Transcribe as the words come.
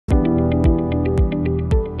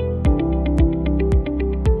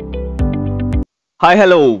Hi,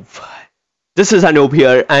 hello. This is Anup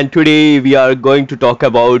here, and today we are going to talk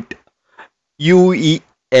about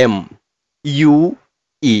UEM. UEM.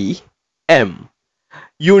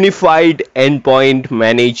 Unified Endpoint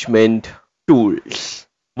Management Tools.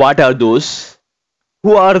 What are those?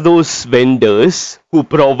 Who are those vendors who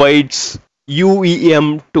provides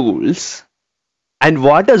UEM tools? And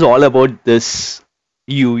what is all about this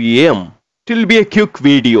UEM? It will be a quick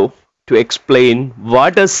video to explain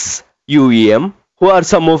what is UEM, who are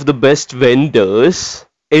some of the best vendors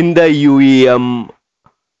in the UEM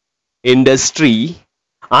industry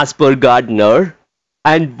as per Gartner,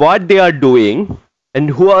 and what they are doing, and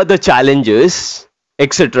who are the challenges,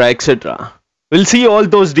 etc. etc. We'll see all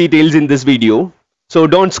those details in this video, so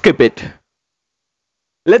don't skip it.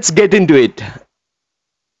 Let's get into it.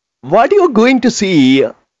 What you're going to see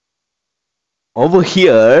over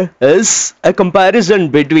here is a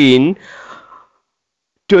comparison between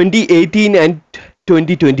 2018 and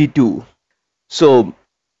 2022. So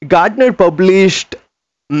Gartner published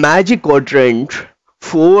Magic Quadrant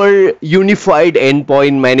for unified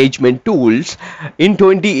endpoint management tools in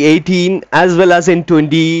 2018 as well as in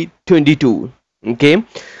 2022. Okay,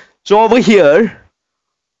 so over here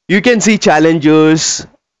you can see challengers,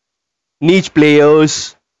 niche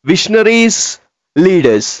players, visionaries,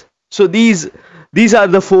 leaders. So these are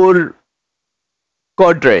the four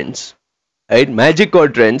quadrants, right? Magic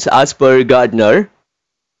quadrants as per Gartner.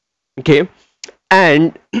 Okay,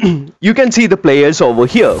 and you can see the players over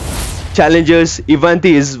here. Challengers,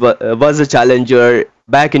 Ivanti was a challenger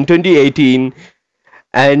back in 2018,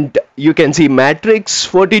 and you can see Matrix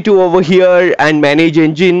 42 over here, and Manage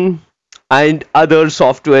Engine and other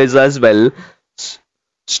softwares as well,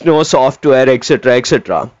 Snow software, etc.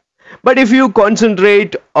 etc. But if you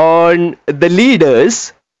concentrate on the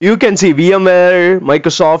leaders, you can see VMware,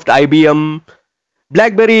 Microsoft, IBM,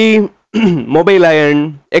 BlackBerry, Mobile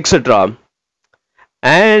Iron, etc.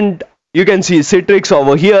 And you can see Citrix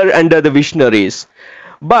over here under the visionaries.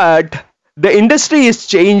 But the industry is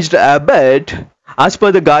changed a bit as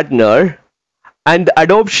per the Gartner, and the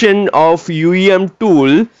adoption of UEM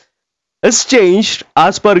tool is changed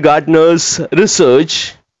as per Gartner's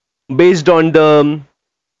research. Based on the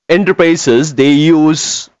enterprises, they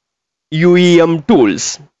use UEM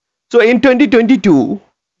tools. So in 2022,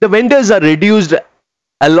 the vendors are reduced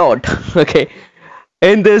a lot. Okay,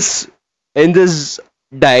 in this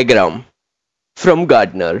diagram from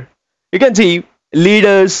Gartner, you can see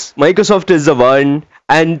leaders. Microsoft is the one,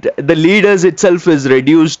 and the leaders itself is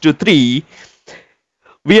reduced to 3.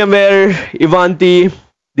 VMware, Ivanti,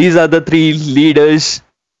 these are the 3 leaders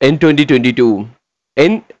in 2022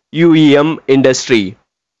 in UEM industry.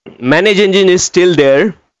 Manage Engine is still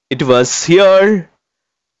there. It was here.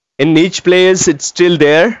 In niche players, it's still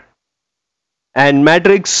there. And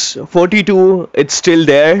Matrix 42, it's still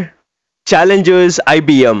there. Challengers,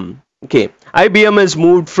 IBM. Okay, IBM has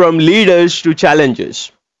moved from leaders to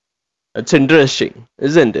challengers. That's interesting,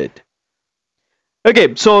 isn't it?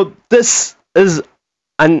 Okay, so this is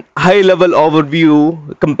an high level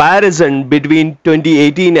overview comparison between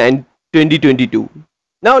 2018 and 2022.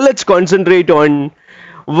 Now let's concentrate on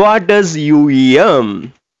what is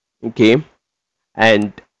UEM, okay,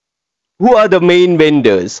 and who are the main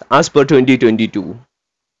vendors as per 2022.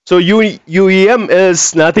 So UEM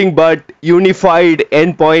is nothing but unified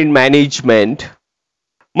endpoint management.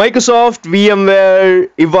 Microsoft, VMware,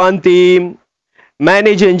 Ivanti,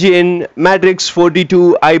 Manage Engine, Matrix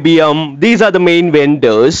 42, IBM, these are the main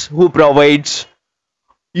vendors who provides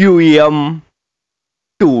UEM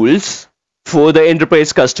tools for the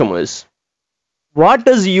enterprise customers. What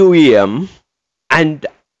is UEM and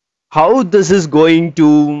how this is going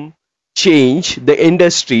to change the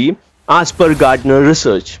industry as per Gartner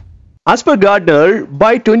research? As per Gartner,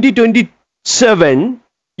 by 2027,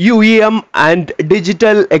 UEM and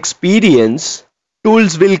digital experience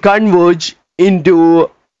tools will converge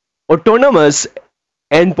into autonomous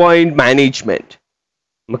endpoint management.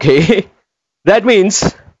 Okay, that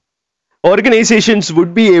means organizations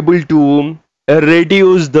would be able to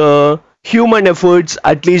reduce the human efforts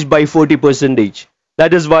at least by 40%.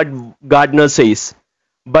 That is what Gartner says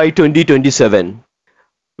by 2027.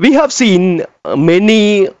 We have seen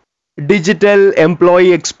many digital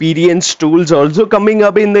employee experience tools also coming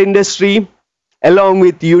up in the industry, along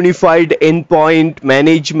with unified endpoint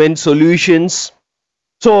management solutions.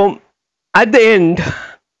 So at the end,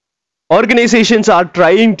 organizations are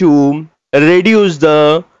trying to reduce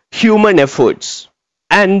the human efforts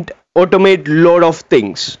and automate lot of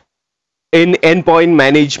things in endpoint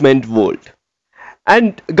management world.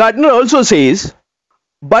 And Gartner also says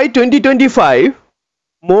by 2025,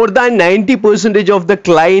 more than 90% of the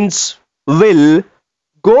clients will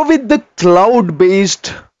go with the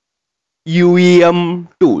cloud-based UEM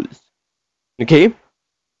tools. Okay,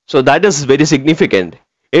 so that is very significant.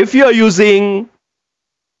 If you are using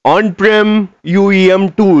on-prem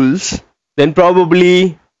UEM tools, then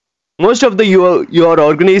probably most of your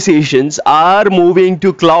organizations are moving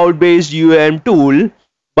to cloud-based UEM tool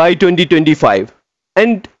by 2025.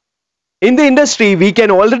 And in the industry, we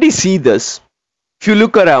can already see this. If you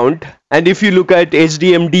look around and if you look at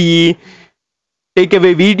HDMD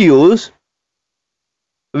takeaway videos,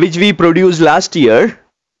 which we produced last year,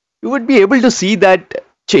 you would be able to see that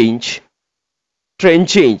trend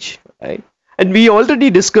change, right? And we already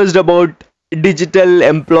discussed about digital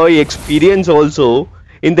employee experience also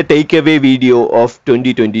in the takeaway video of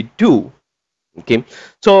 2022. Okay,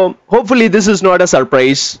 so hopefully this is not a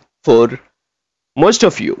surprise for most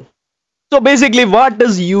of you. So basically, what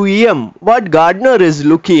does UEM, what Gartner is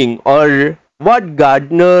looking, or what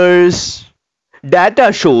Gartner's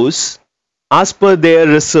data shows as per their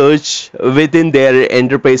research within their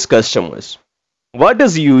enterprise customers. What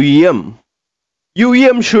is UEM?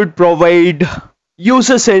 UEM should provide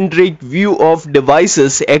user-centric view of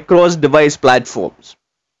devices across device platforms.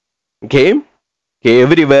 Okay,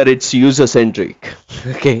 everywhere it's user-centric.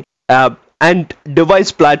 Okay, and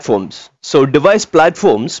device platforms. So device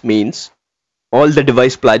platforms means all the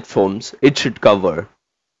device platforms it should cover.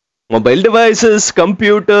 Mobile devices,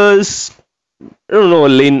 computers, I don't know,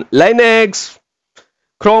 Linux,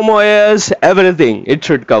 Chrome OS, everything it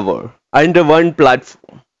should cover under one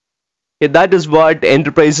platform. Okay, that is what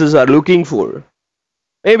enterprises are looking for.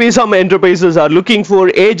 Maybe some enterprises are looking for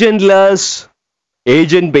agentless,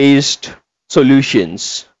 agent-based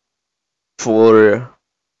solutions for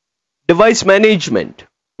device management.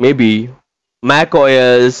 Maybe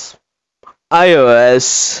macOS,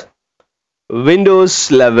 iOS,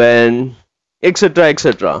 Windows 11, etc.,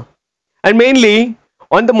 etc. And mainly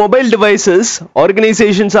on the mobile devices,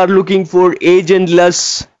 organizations are looking for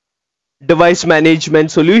agentless device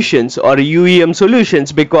management solutions or UEM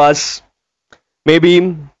solutions because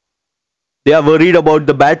maybe they are worried about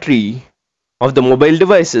the battery of the mobile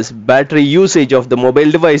devices, battery usage of the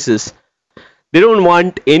mobile devices. They don't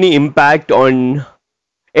want any impact on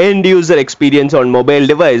end user experience on mobile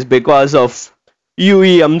device because of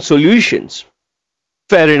UEM solutions.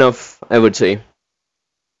 Fair enough, I would say.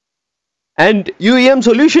 And UEM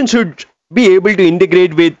solutions should be able to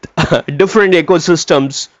integrate with different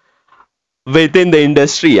ecosystems within the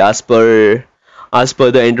industry as per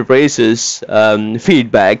the enterprises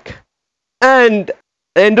feedback. And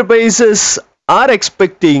enterprises are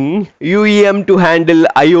expecting UEM to handle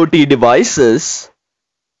IoT devices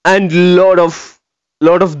and lot of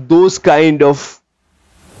those kind of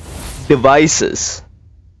devices.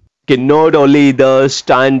 Okay, not only the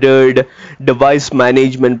standard device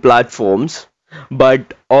management platforms,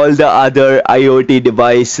 but all the other IoT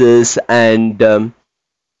devices and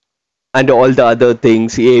all the other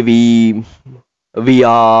things, AV,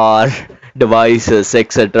 VR devices,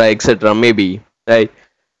 etc., etc. Maybe, right?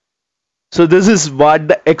 So this is what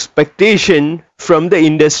the expectation from the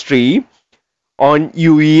industry on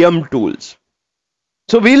UEM tools.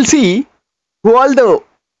 So we'll see who all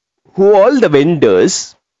the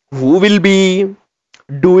vendors who will be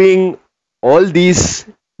doing all these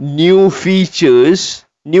new features,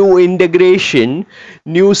 new integration,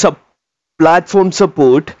 new platform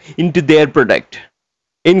support into their product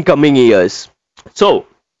in coming years. So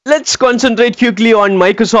let's concentrate quickly on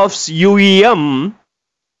Microsoft's UEM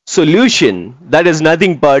solution, that is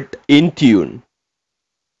nothing but Intune.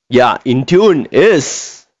 Yeah, Intune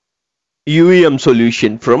is UEM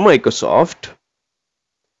solution from Microsoft,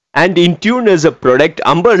 and Intune is a product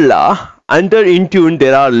umbrella. Under Intune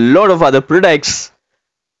there are a lot of other products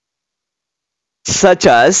such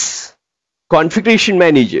as Configuration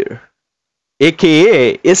Manager,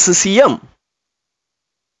 aka SCCM.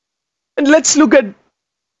 And let's look at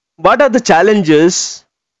what are the challenges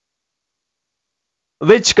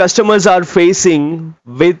which customers are facing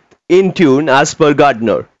with Intune as per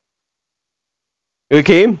Gartner.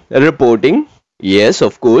 Okay, reporting. Yes,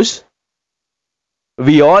 of course.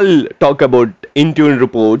 We all talk about Intune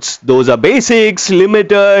reports. Those are basics,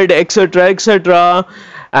 limited, etc., etc.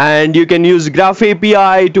 And you can use Graph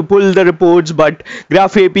API to pull the reports, but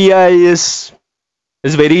Graph API is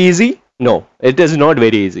very easy. No, it is not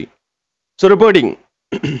very easy. So reporting.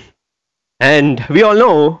 And we all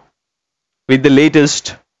know with the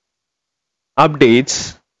latest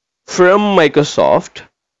updates from Microsoft,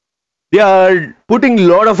 they are putting a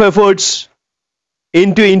lot of efforts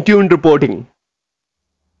into Intune reporting.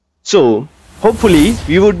 So hopefully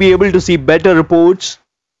we would be able to see better reports,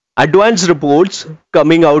 advanced reports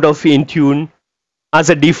coming out of Intune as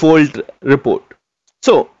a default report.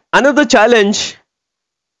 So another challenge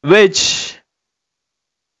which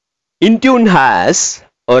Intune has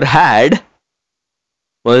or had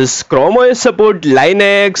was Chrome OS support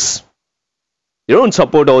Linux. You don't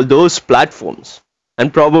support all those platforms,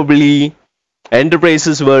 and probably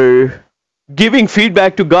enterprises were giving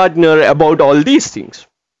feedback to Gartner about all these things.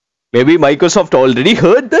 Maybe Microsoft already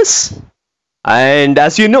heard this, and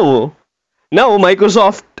as you know, now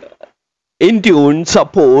Microsoft Intune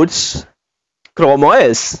supports Chrome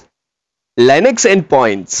OS, Linux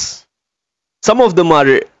endpoints. Some of them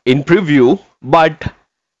are in preview, but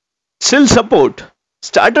still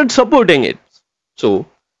started supporting it. So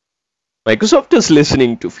Microsoft is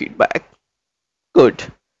listening to feedback. Good.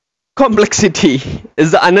 Complexity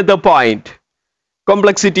is another point.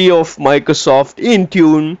 Complexity of Microsoft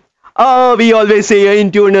Intune. We always say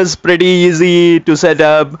Intune is pretty easy to set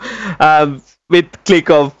up with click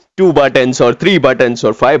of 2 buttons or 3 buttons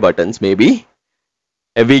or 5 buttons maybe.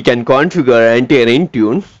 We can configure entire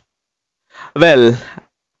Intune. Well,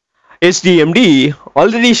 HDMD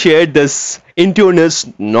already shared this. Intune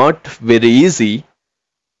is not very easy.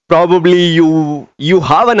 Probably you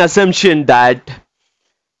have an assumption that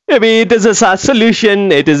maybe it is a SaaS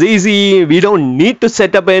solution, it is easy, we don't need to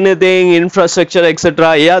set up anything, infrastructure,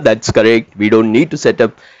 etc. Yeah, that's correct. We don't need to set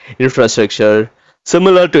up infrastructure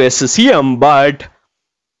similar to SCCM, but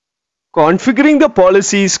configuring the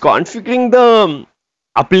policies, configuring the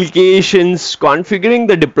applications, configuring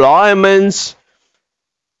the deployments,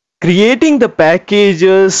 creating the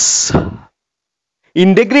packages,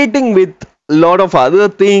 integrating with a lot of other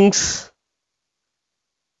things,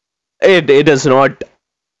 it is not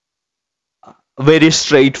very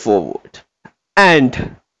straightforward.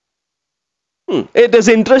 And it is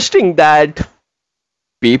interesting that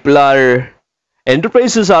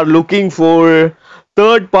enterprises are looking for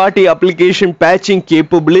third-party application patching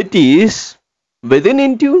capabilities within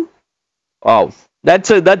Intune. Wow, that's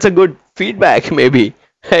a good feedback maybe,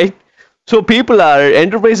 right? So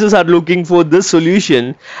enterprises are looking for this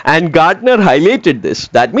solution, and Gartner highlighted this.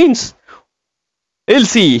 That means we'll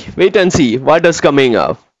see, wait and see what is coming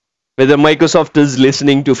up, whether Microsoft is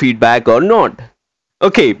listening to feedback or not.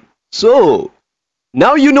 Okay, so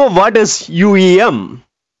now you know what is UEM,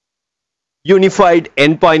 Unified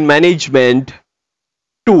Endpoint Management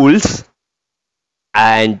Tools,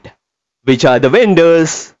 and which are the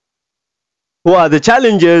vendors, who are the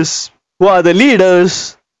challenges, who are the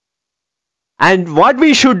leaders, and what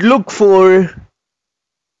we should look for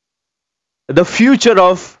the future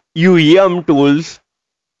of UEM tools,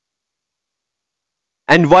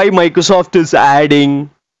 and why Microsoft is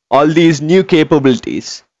adding all these new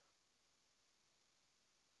capabilities.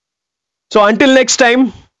 So until next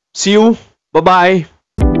time, see you. Bye-bye.